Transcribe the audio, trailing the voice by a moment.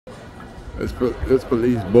This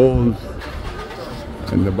police bulls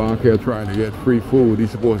in the back here trying to get free food.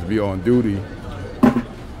 He's supposed to be on duty,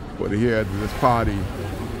 but here at this party.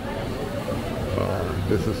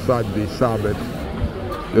 This is Saturday, Sabbath.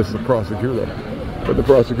 This is the prosecutor. Put the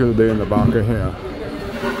prosecutor there in the back of here.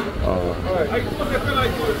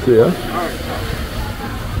 See ya?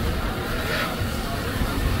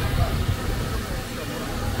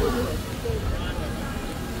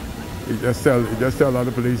 He just tell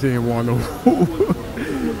other police he ain't want no food.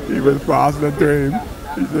 He was passing to him.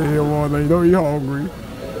 He said he don't want no, you know he hungry.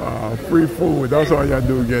 Free food, that's all you gotta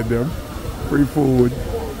do to get them. Free food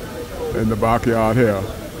in the backyard here.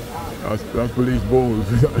 That's police bulls.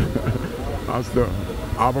 That's the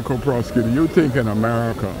Abaco prosecutor. You think in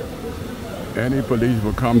America any police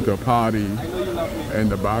will come to a party in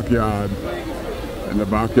the backyard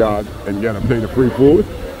and get a plate of free food?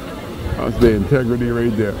 That's the integrity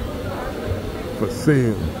right there. For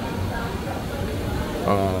sale.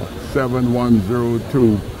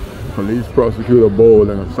 7102 police prosecutor Bowl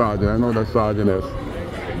and a sergeant. I know that sergeant is,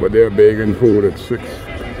 but they're begging food at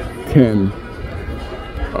 610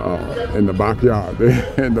 in the backyard.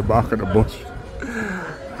 They're in the back of the bush.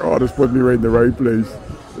 God has put me right in the right place.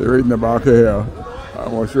 They're right in the back of here. I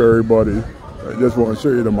want to show everybody. I just want to show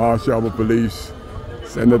you the Marshall Police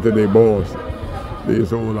send it to their boss.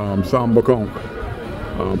 These old Samba Conk.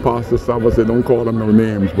 Pastor Samba said don't call them no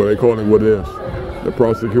names, but they call him what it is. The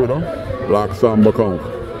prosecutor, Black Samba Conk,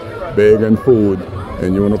 begging food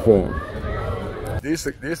in uniform. These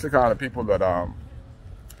are the kind of people that I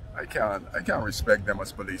can't respect them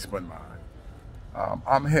as policemen, man.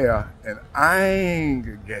 I'm here and I ain't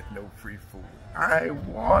gonna get no free food. I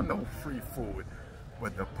want no free food.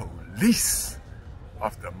 But the police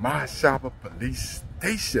of the Marshall Police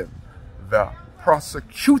Station, the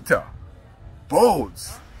prosecutor,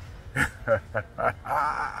 Bowles.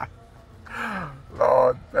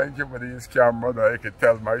 Lord, thank you for these cameras that I can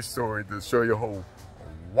tell my story to show you how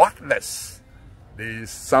worthless these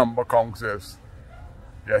Samba Conks is.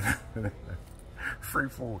 Get free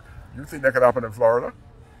food. You think that could happen in Florida?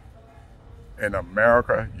 In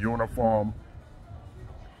America, uniform,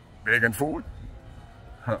 begging food?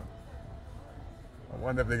 Huh. I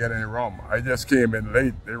wonder if they get any rum. I just came in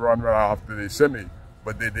late. They run right after they see me.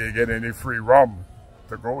 But did they get any free rum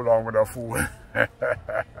to go along with their food?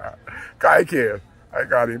 Kai care. I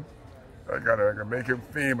got him. I can make him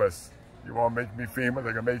famous. You want to make me famous?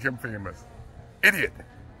 I can make him famous. Idiot.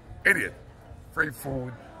 Idiot. Free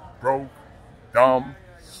food. Broke. Dumb.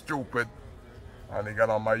 Stupid. And they got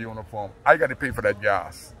on my uniform. I got to pay for that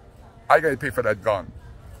gas. I got to pay for that gun.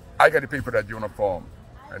 I got to pay for that uniform.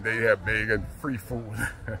 And they have begging free food.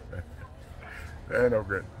 They ain't no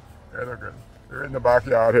good. They're no good. They're in the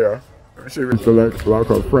backyard here. Let me see if we select lock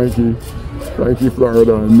up Frankie,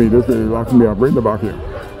 Florida, and me. This is locking me up right in the back here.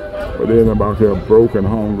 But they're in the back here, broke and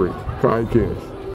hungry. Kai kids.